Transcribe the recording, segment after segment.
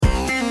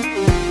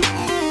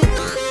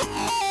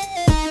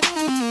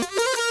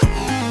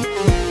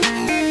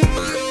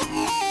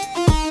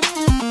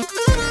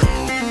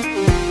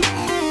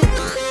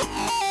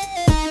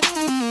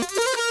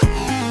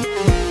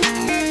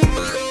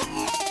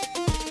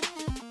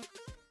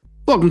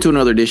Welcome to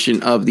another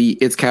edition of the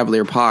It's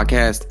Cavalier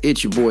podcast.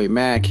 It's your boy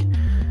Mack,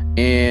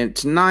 and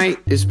tonight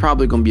is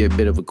probably going to be a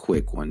bit of a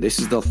quick one. This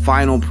is the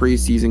final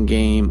preseason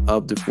game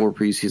of the 4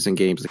 preseason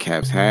games the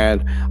Cavs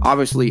had.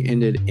 Obviously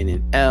ended in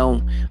an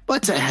L,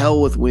 but to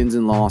hell with wins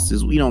and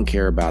losses. We don't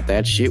care about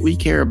that shit. We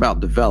care about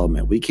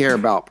development. We care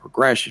about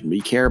progression. We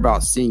care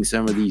about seeing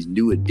some of these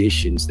new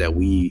additions that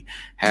we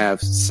have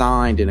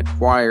signed and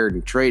acquired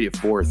and traded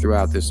for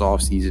throughout this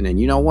offseason.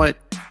 And you know what?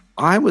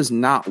 I was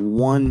not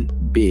one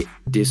bit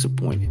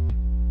disappointed.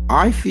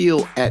 I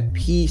feel at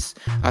peace.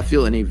 I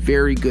feel in a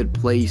very good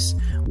place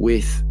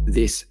with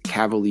this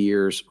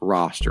Cavaliers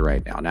roster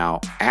right now. Now,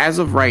 as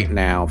of right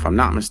now, if I'm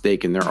not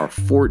mistaken, there are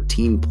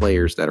 14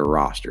 players that are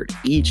rostered.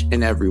 Each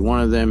and every one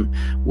of them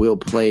will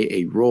play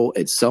a role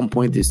at some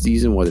point this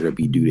season, whether it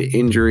be due to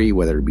injury,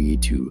 whether it be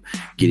to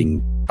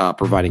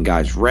providing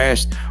guys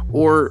rest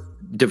or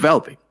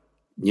developing.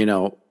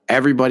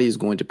 Everybody is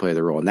going to play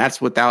their role. And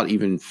that's without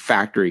even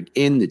factoring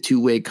in the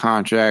two-way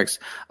contracts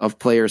of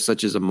players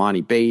such as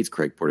Emoni Bates,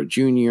 Craig Porter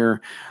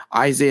Jr.,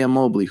 Isaiah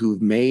Mobley, who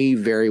may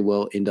very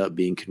well end up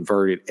being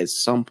converted at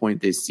some point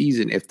this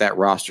season if that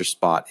roster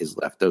spot is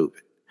left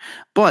open.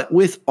 But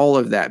with all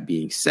of that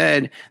being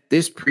said,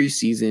 this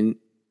preseason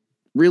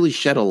really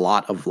shed a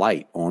lot of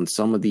light on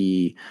some of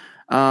the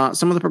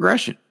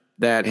progression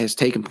that has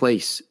taken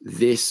place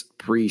this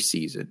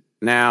preseason.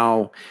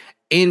 Now,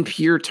 in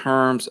pure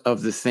terms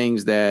of the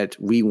things that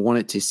we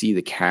wanted to see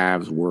the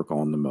Cavs work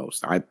on the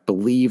most, I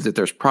believe that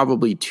there's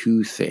probably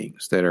 2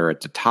 things that are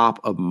at the top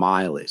of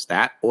my list.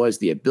 That was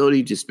the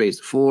ability to space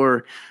the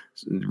floor,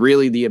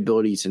 really the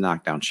ability to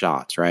knock down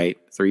shots, right?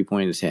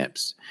 3-point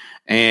attempts,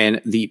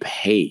 and the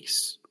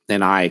pace.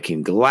 And I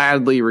can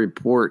gladly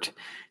report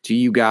to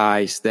you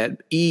guys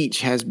that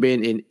each has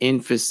been an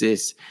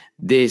emphasis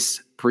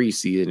this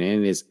preseason, and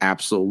it is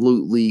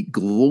absolutely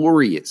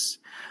glorious.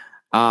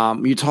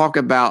 You talk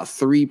about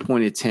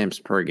 3-point attempts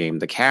per game.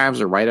 The Cavs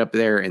are right up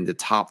there in the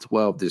top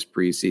 12 this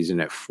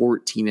preseason at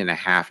 14 and a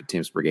half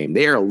attempts per game.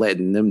 They are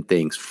letting them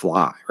things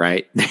fly,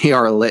 right? They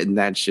are letting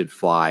that shit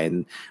fly,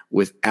 and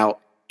without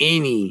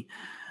any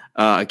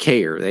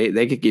care.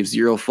 They could give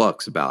 0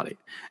 fucks about it.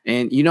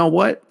 And you know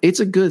what? It's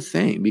a good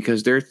thing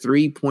because they're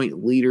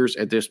 3-point leaders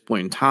at this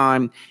point in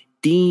time.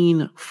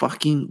 Dean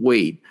fucking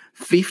Wade,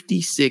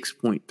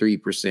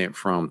 56.3%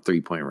 from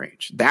 3-point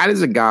range. That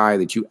is a guy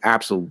that you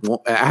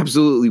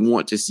absolutely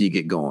want to see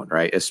get going,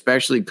 right?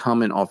 Especially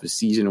coming off a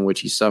season in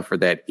which he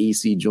suffered that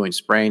AC joint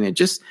sprain and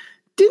just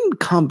didn't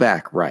come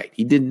back right.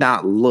 He did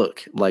not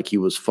look like he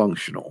was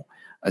functional,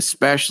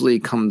 especially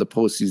come the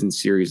postseason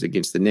series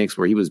against the Knicks,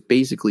 where he was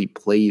basically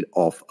played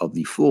off of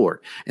the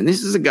floor. And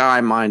this is a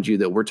guy, mind you,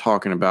 that we're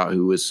talking about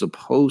who is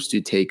supposed to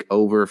take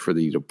over for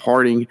the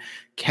departing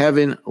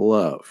Kevin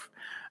Love.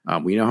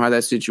 We know how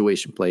that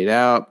situation played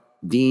out.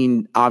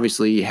 Dean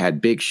obviously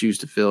had big shoes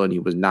to fill, and he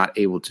was not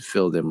able to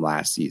fill them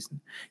last season.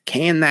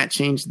 Can that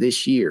change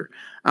this year?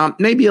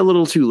 Maybe a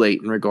little too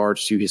late in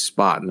regards to his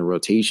spot in the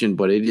rotation,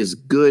 but it is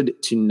good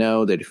to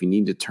know that if you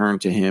need to turn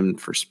to him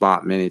for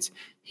spot minutes,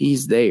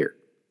 he's there.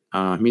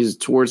 He's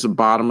towards the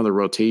bottom of the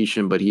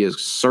rotation, but he is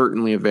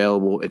certainly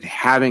available. And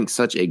having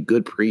such a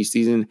good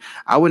preseason,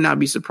 I would not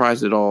be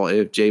surprised at all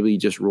if JB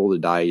just rolled the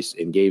dice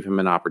and gave him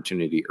an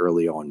opportunity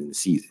early on in the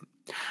season.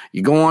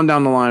 You go on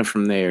down the line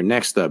from there.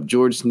 Next up,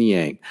 Georges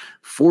Niang,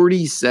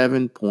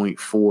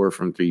 47.4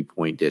 from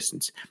 3-point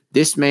distance.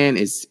 This man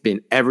has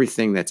been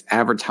everything that's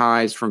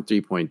advertised from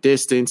 3-point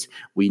distance.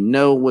 We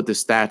know what the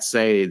stats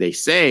say. They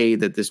say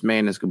that this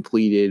man has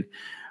completed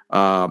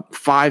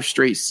 5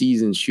 straight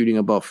seasons shooting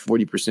above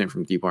 40%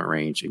 from 3-point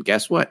range. And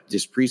guess what?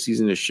 This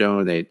preseason has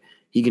shown that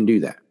he can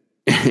do that.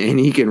 And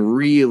he can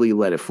really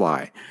let it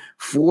fly.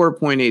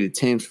 4.8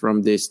 attempts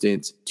from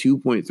distance,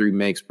 2.3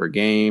 makes per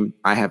game.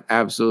 I have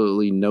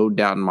absolutely no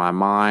doubt in my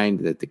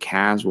mind that the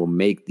Cavs will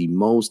make the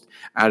most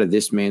out of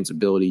this man's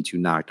ability to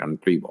knock down the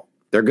 3-ball.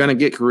 They're going to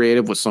get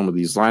creative with some of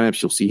these lineups.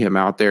 You'll see him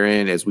out there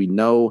in, as we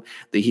know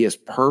that he is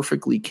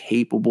perfectly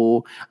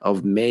capable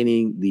of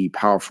manning the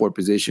power forward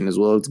position as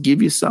well as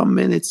give you some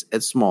minutes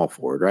at small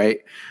forward, right?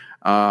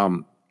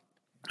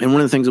 And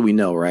one of the things that we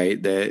know,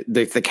 right, that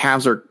the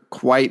Cavs are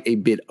quite a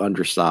bit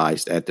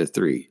undersized at the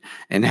 3.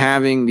 And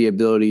having the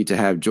ability to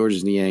have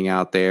Georges Niang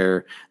out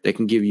there that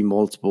can give you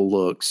multiple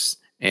looks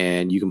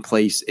and you can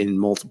place in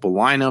multiple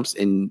lineups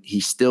and he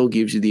still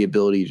gives you the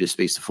ability to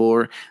space the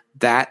floor,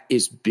 that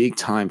is big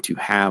time to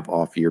have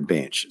off your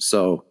bench.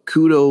 So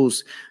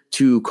kudos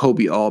to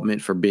Kobe Altman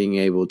for being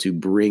able to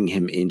bring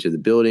him into the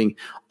building.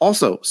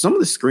 Also, some of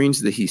the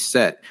screens that he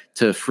set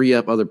to free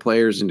up other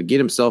players and to get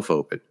himself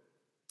open,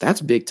 that's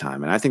big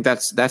time. And I think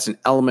that's an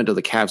element of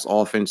the Cavs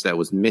offense that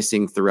was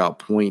missing throughout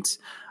points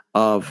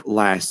of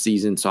last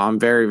season. So I'm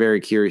very,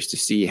 very curious to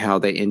see how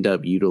they end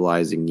up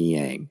utilizing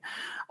Niang.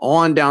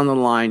 On down the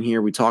line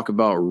here, we talk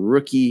about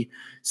rookie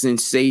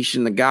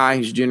sensation, the guy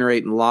who's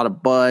generating a lot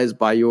of buzz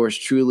by yours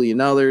truly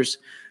and others,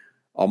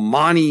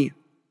 Emoni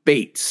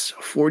Bates,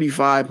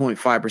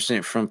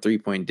 45.5% from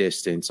 3-point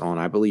distance on,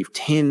 I believe,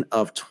 10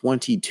 of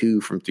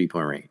 22 from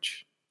 3-point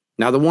range.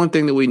 Now, the one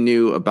thing that we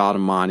knew about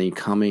Emoni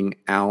coming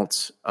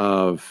out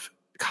of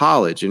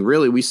college, and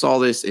really we saw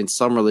this in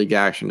summer league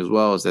action as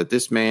well, is that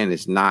this man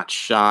is not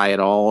shy at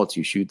all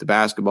to shoot the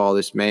basketball.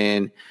 This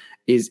man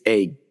is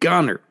a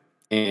gunner,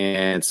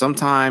 and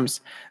sometimes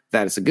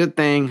that is a good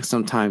thing,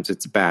 sometimes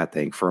it's a bad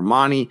thing. For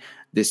Emoni,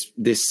 this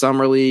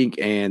summer league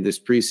and this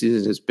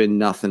preseason has been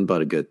nothing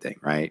but a good thing,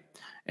 right?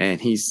 And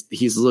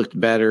he's looked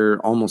better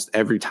almost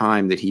every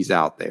time that he's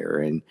out there,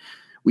 and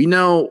we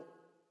know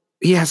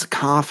he has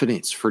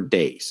confidence for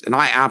days, and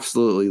I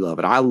absolutely love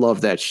it. I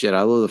love that shit.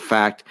 I love the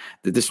fact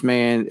that this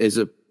man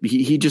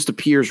he just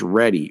appears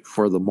ready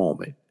for the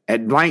moment.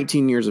 At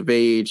 19 years of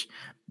age,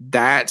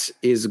 that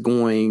is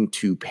going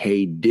to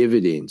pay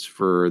dividends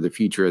for the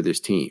future of this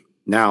team.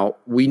 Now,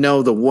 we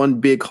know the one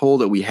big hole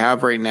that we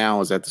have right now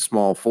is at the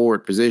small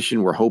forward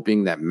position. We're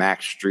hoping that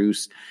Mack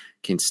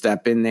can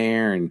step in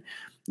there and,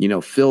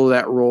 fill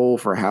that role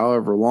for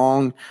however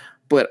long.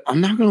 But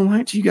I'm not going to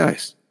lie to you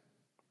guys.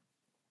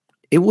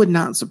 It would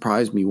not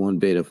surprise me one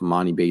bit if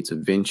Emoni Bates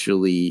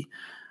eventually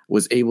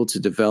was able to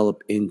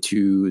develop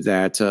into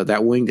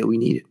that wing that we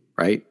needed,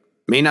 right?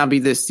 May not be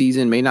this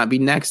season, may not be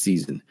next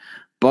season,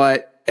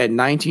 but at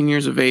 19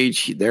 years of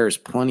age, there is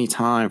plenty of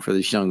time for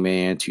this young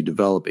man to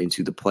develop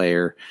into the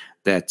player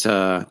that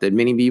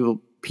many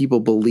people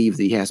believe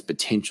that he has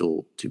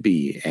potential to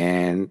be.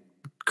 And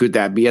could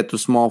that be at the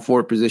small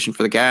forward position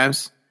for the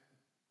Cavs?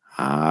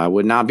 I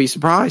would not be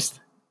surprised.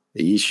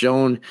 He's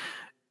shown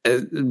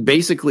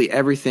basically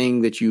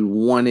everything that you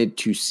wanted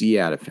to see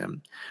out of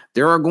him.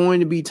 There are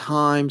going to be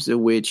times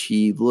in which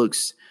he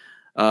looks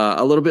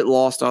a little bit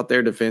lost out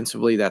there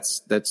defensively.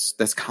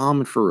 That's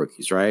common for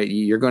rookies, right?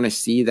 You're going to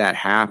see that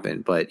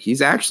happen, but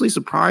he's actually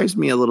surprised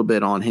me a little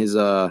bit on his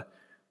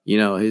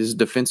his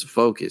defensive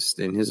focus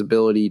and his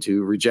ability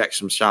to reject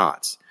some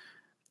shots.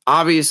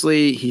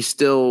 Obviously, he's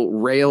still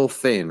rail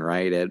thin,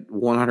 right? At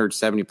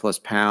 170 plus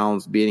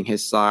pounds, being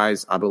his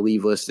size, I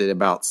believe listed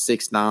about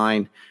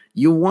 6'9".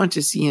 You want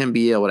to see him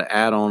be able to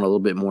add on a little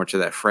bit more to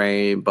that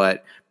frame,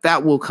 but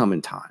that will come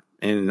in time.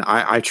 And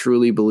I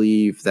truly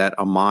believe that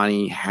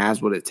Emoni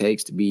has what it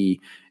takes to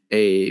be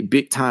a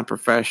big-time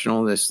professional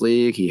in this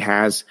league. He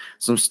has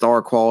some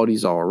star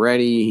qualities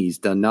already. He's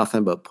done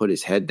nothing but put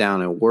his head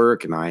down and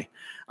work, and I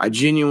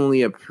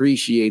genuinely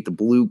appreciate the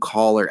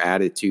blue-collar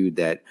attitude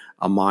that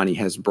Emoni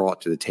has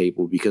brought to the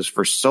table, because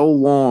for so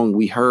long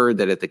we heard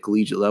that at the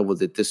collegiate level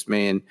that this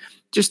man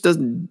just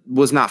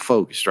was not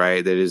focused,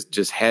 right? That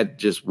his head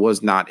just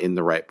was not in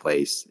the right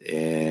place.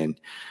 And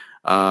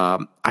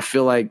I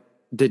feel like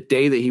the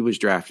day that he was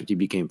drafted, he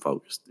became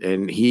focused,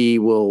 and he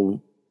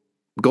will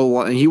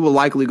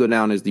likely go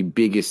down as the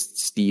biggest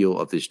steal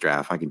of this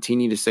draft. I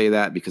continue to say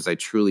that because I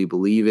truly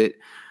believe it.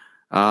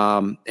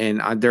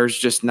 There's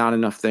just not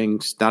enough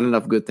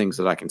good things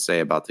that I can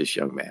say about this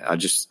young man.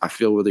 I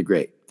feel really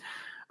great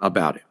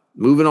about it.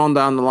 Moving on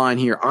down the line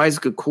here,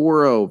 Isaac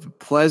Okoro,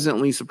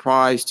 pleasantly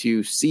surprised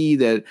to see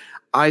that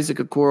Isaac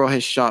Okoro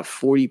has shot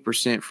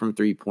 40% from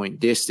three-point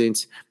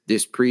distance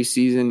this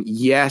preseason.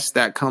 Yes,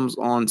 that comes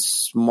on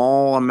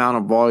small amount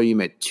of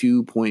volume at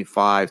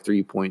 2.5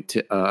 three-point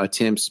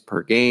attempts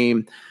per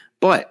game,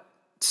 but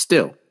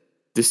still,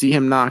 to see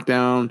him knock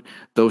down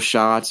those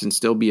shots and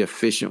still be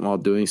efficient while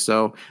doing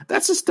so,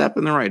 that's a step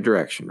in the right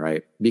direction,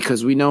 right?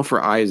 Because we know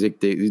for Isaac,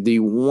 the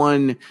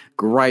one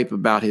gripe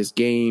about his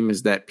game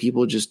is that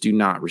people just do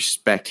not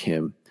respect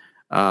him.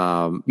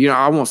 I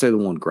won't say the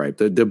one gripe.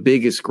 The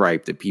biggest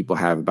gripe that people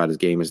have about his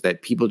game is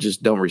that people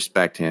just don't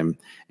respect him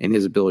and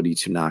his ability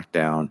to knock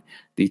down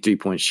the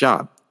three-point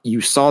shot.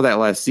 You saw that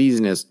last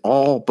season as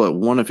all but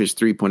one of his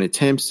three-point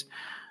attempts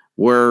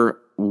were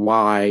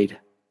wide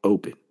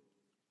open.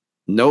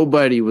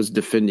 Nobody was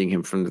defending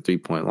him from the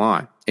three-point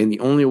line. And the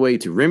only way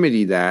to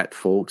remedy that,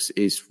 folks,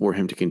 is for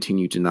him to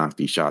continue to knock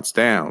these shots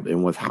down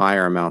and with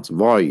higher amounts of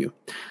volume.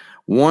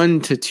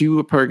 1 to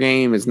 2 per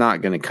game is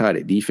not going to cut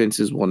it.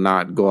 Defenses will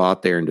not go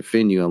out there and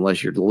defend you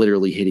unless you're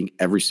literally hitting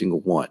every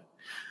single one.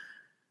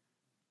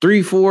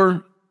 3,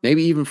 4,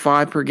 maybe even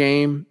 5 per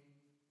game,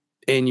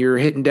 and you're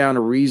hitting down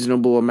a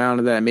reasonable amount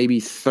of that, maybe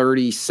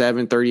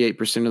 37,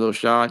 38% of those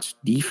shots,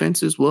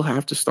 defenses will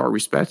have to start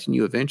respecting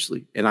you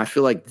eventually. And I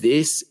feel like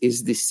this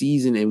is the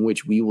season in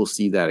which we will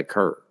see that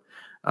occur.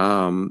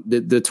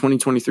 The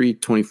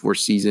 2023-24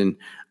 season,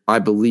 I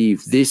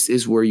believe this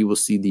is where you will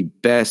see the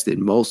best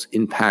and most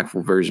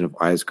impactful version of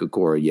Isaac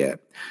Okoro yet.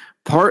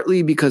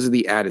 Partly because of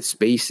the added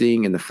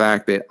spacing and the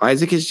fact that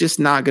Isaac is just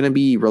not going to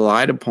be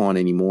relied upon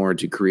anymore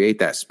to create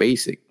that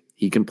spacing.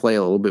 He can play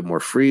a little bit more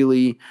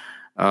freely.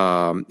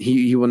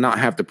 He will not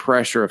have the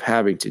pressure of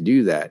having to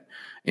do that.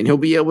 And he'll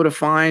be able to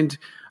find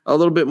a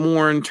little bit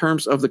more in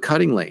terms of the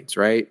cutting lanes,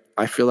 right?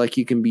 I feel like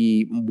he can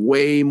be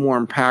way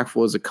more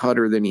impactful as a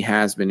cutter than he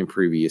has been in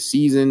previous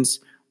seasons.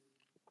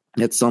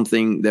 That's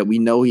something that we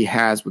know he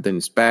has within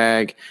his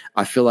bag.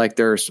 I feel like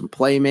there are some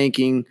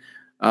playmaking,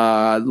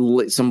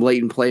 some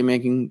latent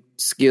playmaking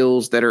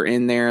skills that are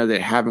in there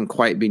that haven't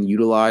quite been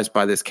utilized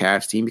by this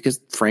Cavs team because,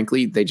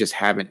 frankly, they just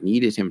haven't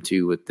needed him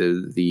to with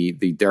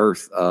the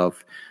dearth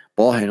of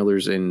ball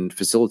handlers and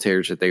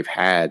facilitators that they've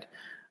had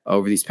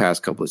over these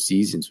past couple of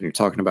seasons. When you're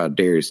talking about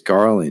Darius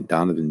Garland,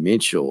 Donovan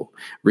Mitchell,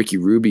 Ricky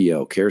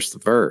Rubio, Karis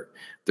LeVert,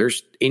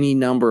 there's any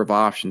number of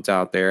options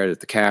out there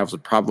that the Cavs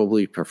would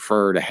probably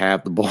prefer to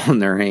have the ball in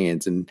their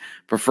hands and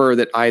prefer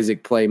that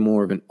Isaac play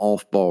more of an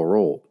off-ball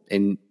role.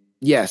 And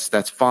yes,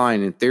 that's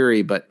fine in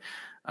theory, but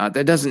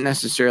that doesn't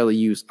necessarily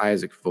use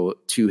Isaac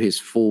to his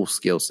full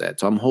skill set.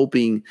 So I'm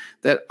hoping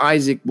that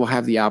Isaac will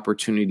have the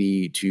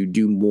opportunity to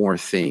do more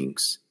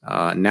things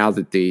now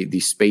that the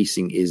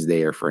spacing is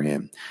there for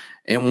him.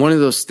 And one of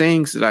those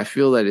things that I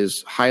feel that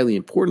is highly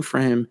important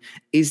for him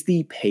is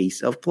the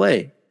pace of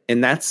play.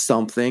 And that's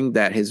something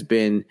that has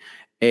been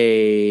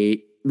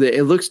it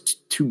looks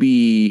to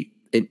be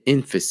an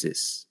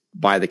emphasis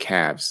by the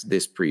Cavs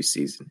this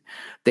preseason.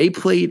 They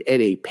played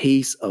at a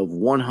pace of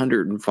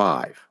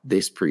 105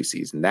 this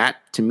preseason. That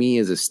to me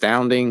is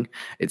astounding.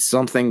 It's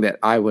something that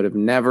I would have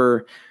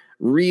never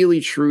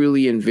really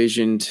truly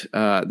envisioned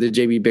the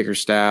JB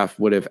Bickerstaff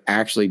would have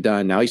actually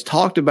done. Now, he's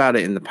talked about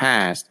it in the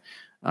past,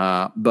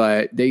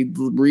 but they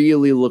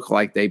really look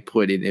like they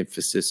put an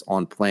emphasis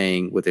on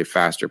playing with a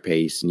faster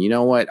pace. And you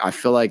know what? I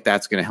feel like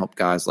that's going to help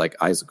guys like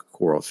Isaac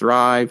Okoro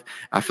thrive.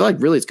 I feel like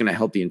really it's going to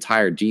help the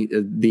entire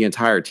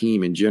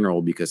team in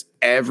general, because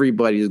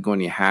everybody is going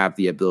to have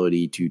the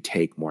ability to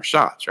take more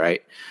shots,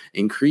 right?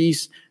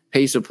 Increase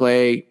pace of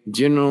play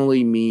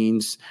generally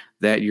means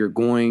that you're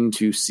going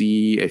to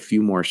see a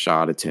few more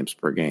shot attempts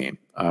per game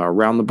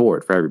around the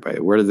board for everybody.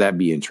 Whether that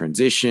be in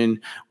transition,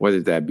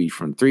 whether that be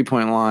from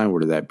three-point line,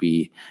 whether that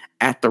be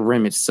at the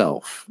rim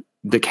itself,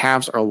 the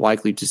Cavs are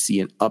likely to see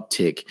an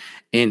uptick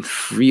in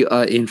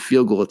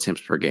field goal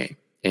attempts per game.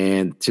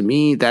 And to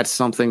me, that's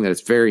something that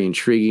is very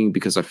intriguing,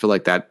 because I feel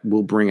like that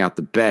will bring out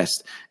the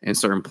best in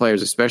certain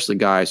players, especially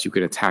guys who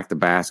can attack the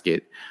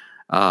basket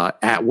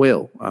at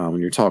will.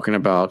 When you're talking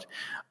about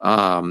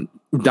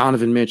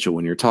Donovan Mitchell,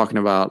 when you're talking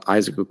about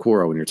Isaac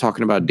Okoro, when you're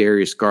talking about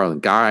Darius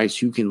Garland, guys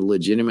who can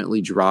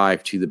legitimately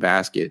drive to the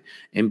basket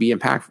and be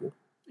impactful.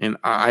 And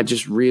I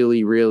just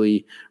really,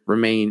 really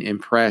remain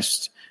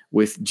impressed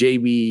with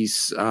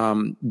JB's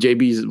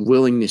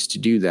willingness to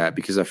do that,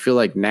 because I feel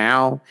like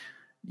now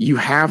you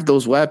have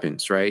those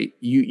weapons, right?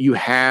 You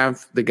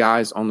have the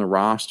guys on the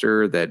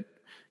roster that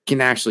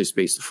can actually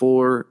space the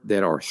floor,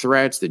 that are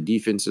threats that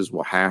defenses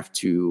will have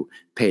to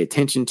pay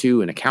attention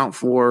to and account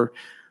for.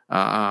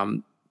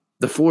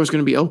 The floor is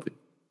going to be open,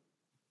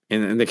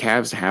 and the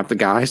Cavs have the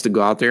guys to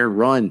go out there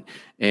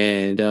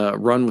and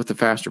run with the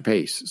faster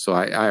pace. So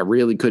I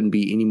really couldn't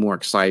be any more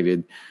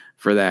excited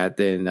for that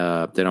than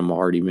I'm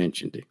already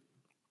mentioned.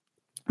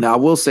 Now, I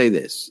will say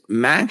this: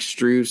 Mack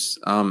Strus,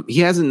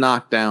 he hasn't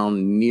knocked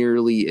down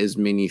nearly as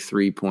many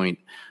 3-point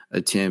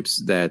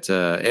attempts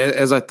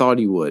as I thought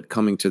he would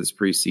coming to this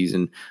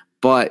preseason.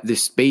 But the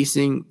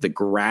spacing, the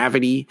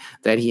gravity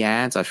that he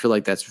adds, I feel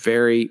like that's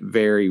very,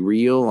 very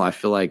real. I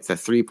feel like the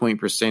 3-point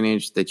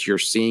percentage that you're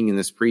seeing in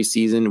this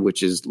preseason,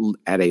 which is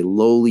at a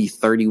lowly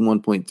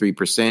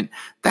 31.3%,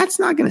 that's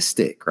not going to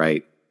stick,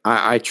 right?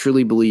 I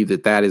truly believe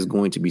that is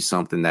going to be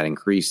something that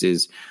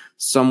increases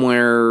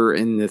somewhere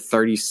in the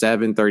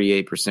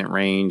 37-38%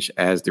 range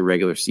as the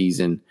regular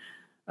season,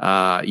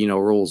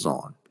 rolls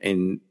on.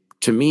 And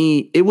to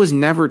me, it was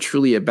never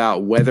truly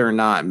about whether or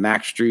not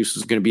Mack Strus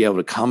was going to be able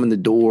to come in the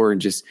door and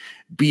just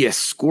be a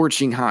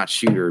scorching hot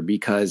shooter,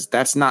 because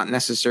that's not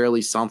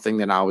necessarily something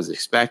that I was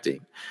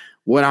expecting.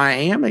 What I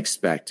am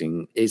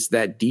expecting is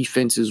that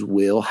defenses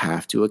will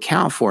have to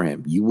account for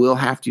him. You will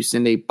have to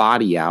send a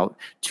body out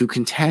to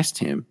contest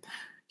him.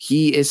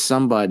 He is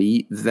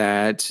somebody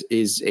that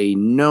is a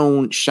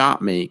known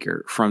shot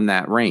maker from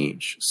that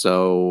range.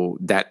 So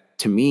that,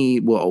 to me,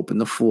 will open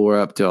the floor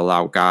up to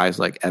allow guys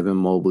like Evan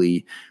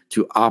Mobley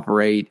to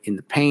operate in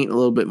the paint a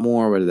little bit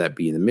more, whether that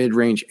be in the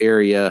mid-range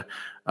area,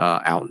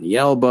 out in the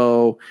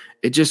elbow.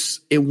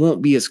 It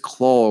won't be as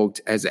clogged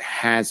as it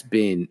has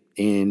been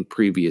in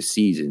previous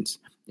seasons.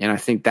 And I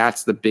think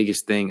that's the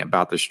biggest thing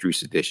about the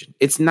Strus edition.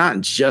 It's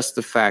not just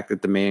the fact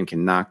that the man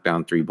can knock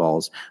down three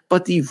balls,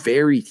 but the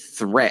very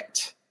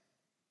threat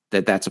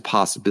that's a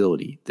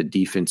possibility that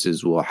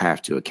defenses will have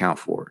to account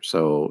for.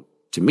 So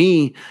to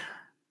me,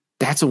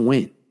 that's a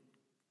win.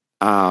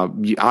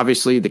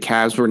 Obviously, the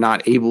Cavs were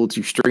not able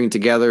to string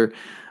together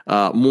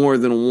more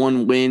than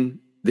one win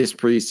this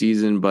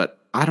preseason, but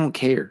I don't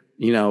care.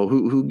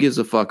 Who gives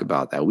a fuck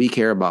about that? We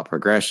care about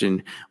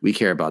progression. We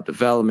care about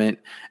development.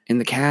 And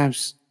the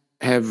Cavs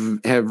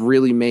have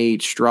really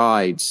made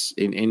strides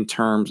in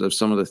terms of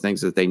some of the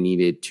things that they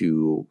needed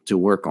to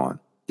work on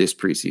this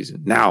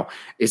preseason. Now,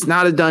 it's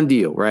not a done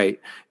deal, right?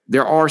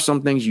 There are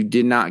some things you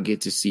did not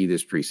get to see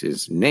this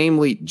preseason,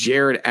 namely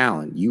Jared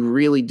Allen. You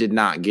really did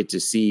not get to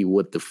see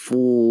what the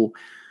full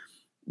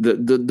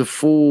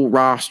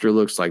roster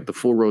looks like, the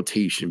full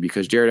rotation,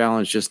 because Jared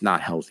Allen is just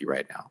not healthy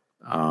right now.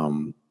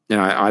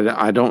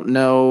 I don't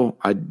know.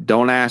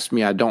 Don't ask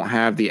me. I don't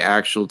have the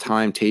actual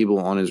timetable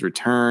on his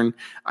return.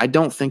 I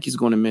don't think he's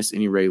going to miss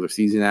any regular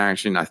season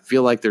action. I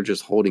feel like they're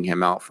just holding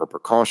him out for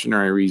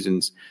precautionary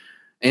reasons.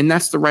 And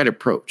that's the right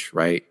approach,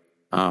 right?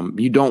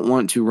 You don't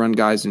want to run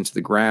guys into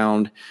the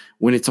ground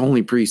when it's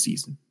only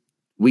preseason.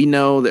 We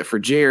know that for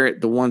Jarrett,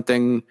 the one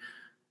thing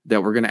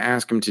that we're going to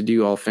ask him to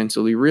do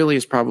offensively really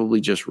is probably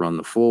just run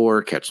the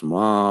floor, catch some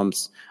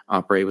lobs,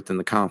 operate within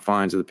the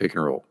confines of the pick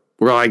and roll.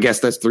 Well, I guess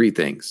that's three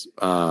things.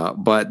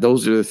 But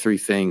those are the three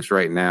things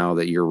right now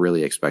that you're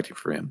really expecting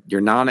from him.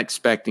 You're not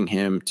expecting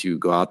him to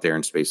go out there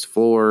and space the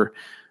floor,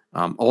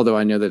 although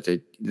I know that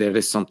that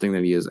is something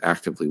that he is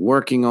actively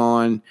working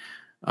on.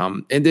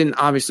 And then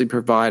obviously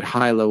provide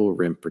high-level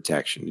rim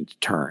protection and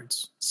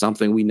deterrence,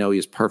 something we know he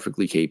is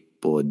perfectly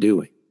capable of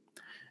doing.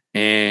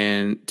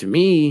 And to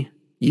me,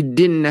 you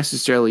didn't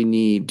necessarily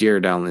need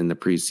Jarrett Allen in the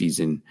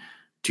preseason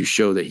to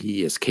show that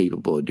he is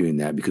capable of doing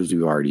that, because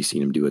we've already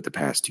seen him do it the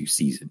past 2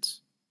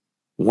 seasons,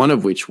 one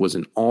of which was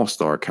an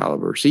all-star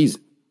caliber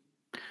season.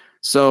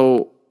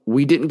 So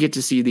we didn't get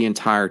to see the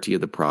entirety of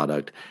the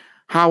product.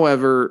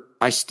 However,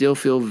 I still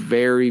feel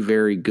very,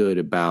 very good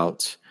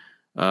about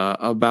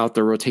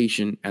the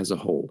rotation as a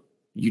whole.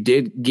 You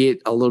did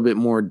get a little bit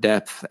more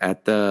depth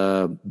at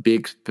the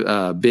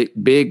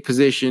big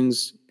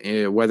positions,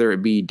 whether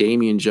it be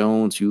Damian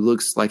Jones, who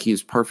looks like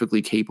he's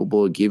perfectly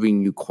capable of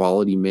giving you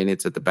quality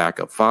minutes at the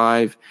backup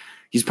 5.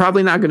 He's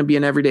probably not going to be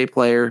an everyday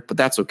player, but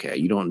that's okay.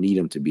 You don't need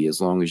him to be,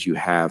 as long as you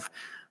have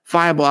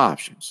viable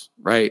options,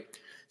 right?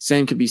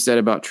 Same could be said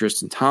about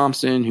Tristan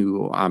Thompson,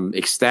 who I'm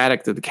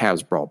ecstatic that the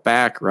Cavs brought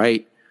back,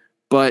 right?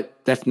 But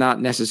that's not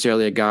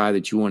necessarily a guy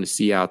that you want to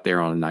see out there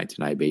on a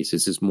night-to-night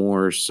basis. It's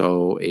more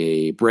so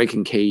a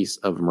breaking case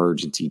of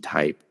emergency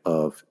type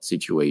of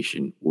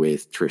situation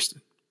with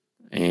Tristan.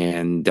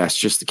 And that's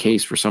just the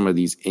case for some of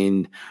these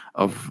end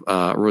of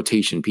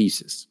rotation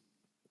pieces.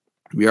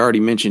 We already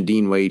mentioned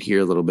Dean Wade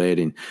here a little bit.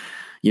 And,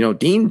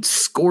 Dean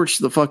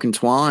scorched the fucking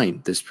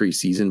twine this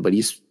preseason, but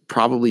he's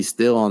probably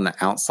still on the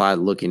outside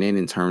looking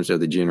in terms of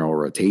the general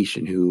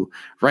rotation, who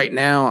right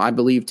now I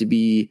believe to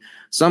be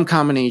some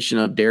combination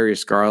of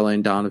Darius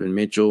Garland, Donovan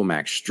Mitchell,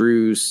 Max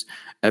Strus,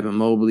 Evan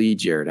Mobley,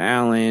 Jarrett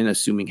Allen,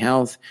 assuming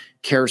health,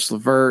 Karis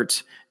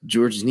LeVert,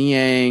 George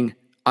Niang,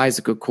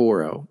 Isaac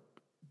Okoro.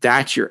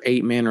 That's your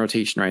 8-man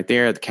rotation right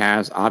there. The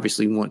Cavs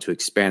obviously want to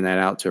expand that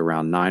out to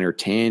around 9 or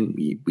 10.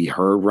 We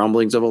heard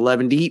rumblings of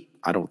 11 deep.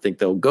 I don't think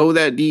they'll go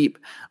that deep,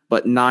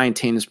 but 9,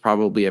 10 is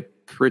probably a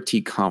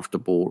pretty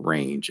comfortable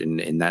range.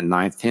 And in that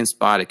 9th, 10th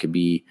spot, it could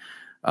be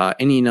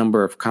any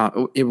number of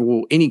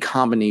any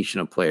combination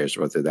of players,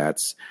 whether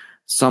that's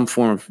some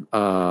form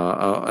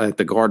of at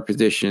the guard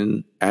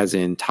position, as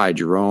in Ty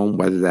Jerome,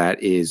 whether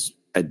that is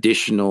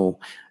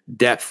additional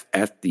depth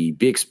at the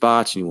big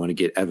spots and you want to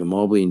get Evan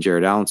Mobley and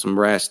Jarrett Allen some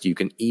rest, you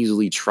can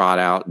easily trot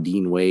out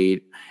Dean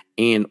Wade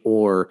and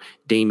or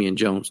Damian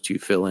Jones to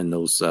fill in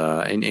those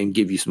and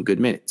give you some good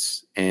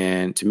minutes.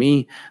 And to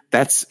me,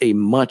 that's a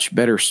much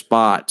better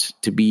spot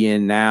to be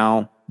in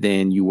now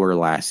than you were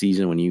last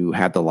season, when you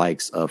had the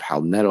likes of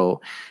Hal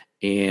Neto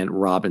and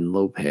Robin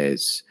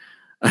Lopez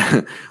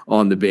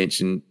on the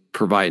bench and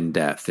providing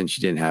depth, and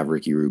she didn't have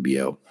Ricky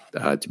Rubio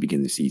to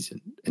begin the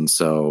season. And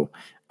so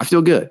I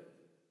feel good.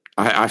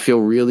 I feel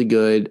really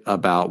good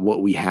about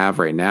what we have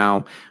right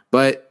now,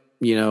 but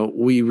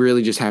we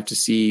really just have to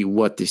see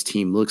what this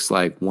team looks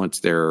like once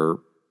they're,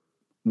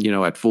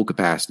 at full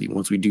capacity,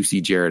 once we do see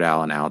Jarrett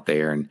Allen out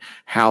there, and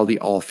how the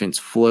offense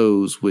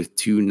flows with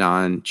 2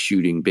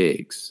 non-shooting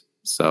bigs.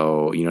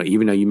 So,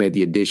 even though you made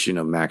the addition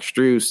of Max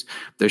Strus,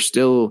 there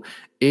still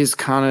is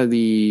kind of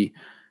the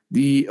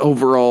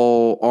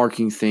overall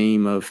arcing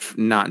theme of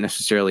not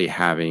necessarily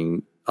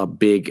having a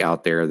big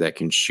out there that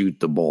can shoot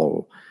the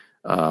ball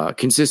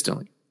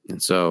consistently.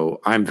 And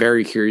so I'm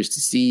very curious to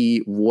see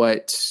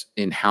what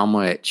and how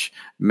much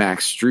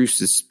Max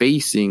Strus's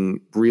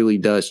spacing really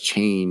does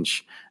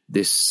change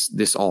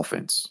this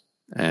offense.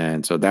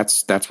 And so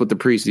that's what the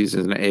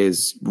preseason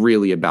is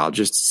really about,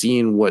 just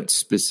seeing what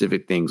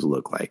specific things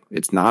look like.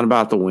 It's not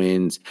about the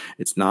wins.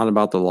 It's not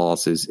about the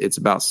losses. It's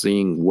about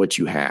seeing what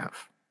you have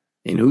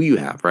and who you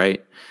have,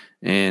 right?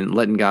 And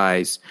letting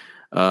guys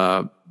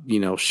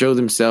show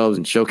themselves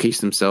and showcase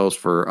themselves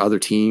for other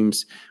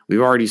teams. We've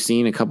already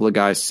seen a couple of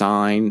guys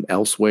sign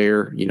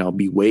elsewhere,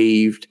 be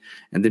waived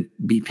and then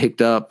be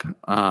picked up.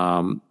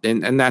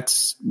 And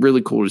that's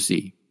really cool to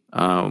see.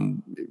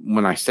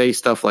 When I say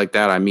stuff like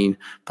that, I mean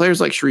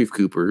players like Sharif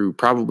Cooper, who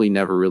probably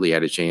never really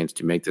had a chance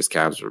to make this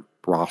Cavs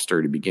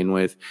roster to begin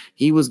with.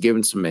 He was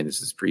given some minutes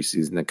this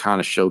preseason to kind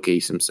of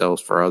showcase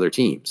themselves for other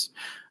teams,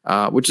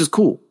 which is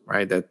cool,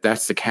 right?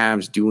 That's the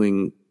Cavs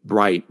doing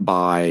right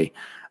by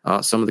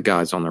some of the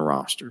guys on the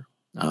roster.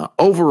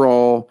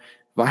 Overall,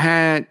 if I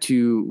had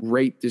to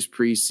rate this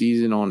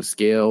preseason on a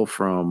scale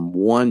from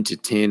 1 to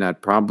 10,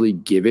 I'd probably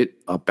give it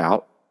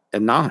about a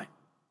 9.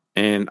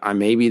 And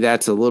maybe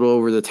that's a little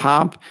over the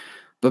top,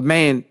 but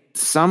man,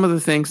 some of the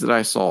things that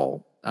I saw,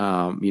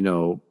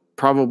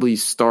 probably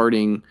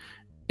starting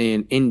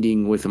and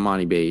ending with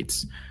Emoni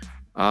Bates,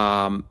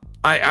 I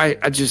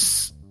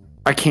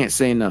can't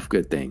say enough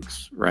good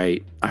things,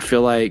 right? I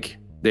feel like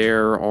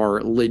there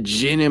are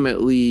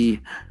legitimately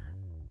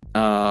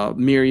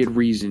myriad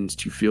reasons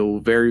to feel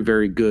very,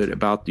 very good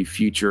about the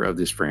future of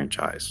this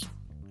franchise.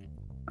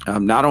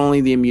 Not only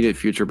the immediate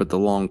future, but the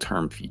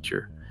long-term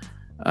future.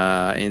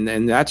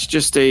 And that's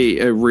just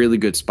a really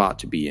good spot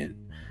to be in.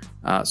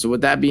 So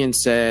with that being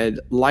said,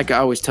 like I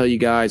always tell you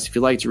guys, if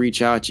you'd like to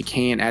reach out, you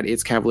can at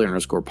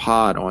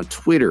itscavalier_pod on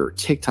Twitter,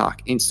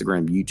 TikTok,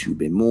 Instagram,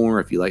 YouTube, and more.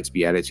 If you'd like to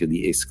be added to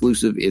the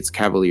exclusive It's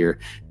Cavalier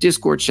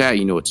Discord chat,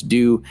 you know what to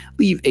do.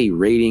 Leave a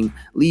rating,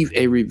 leave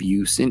a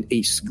review, send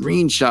a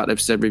screenshot of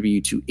said review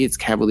to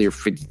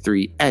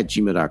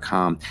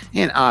itscavalier53@gmail.com,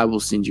 and I will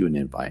send you an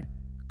invite.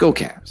 Go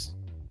Cavs.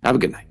 Have a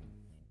good night.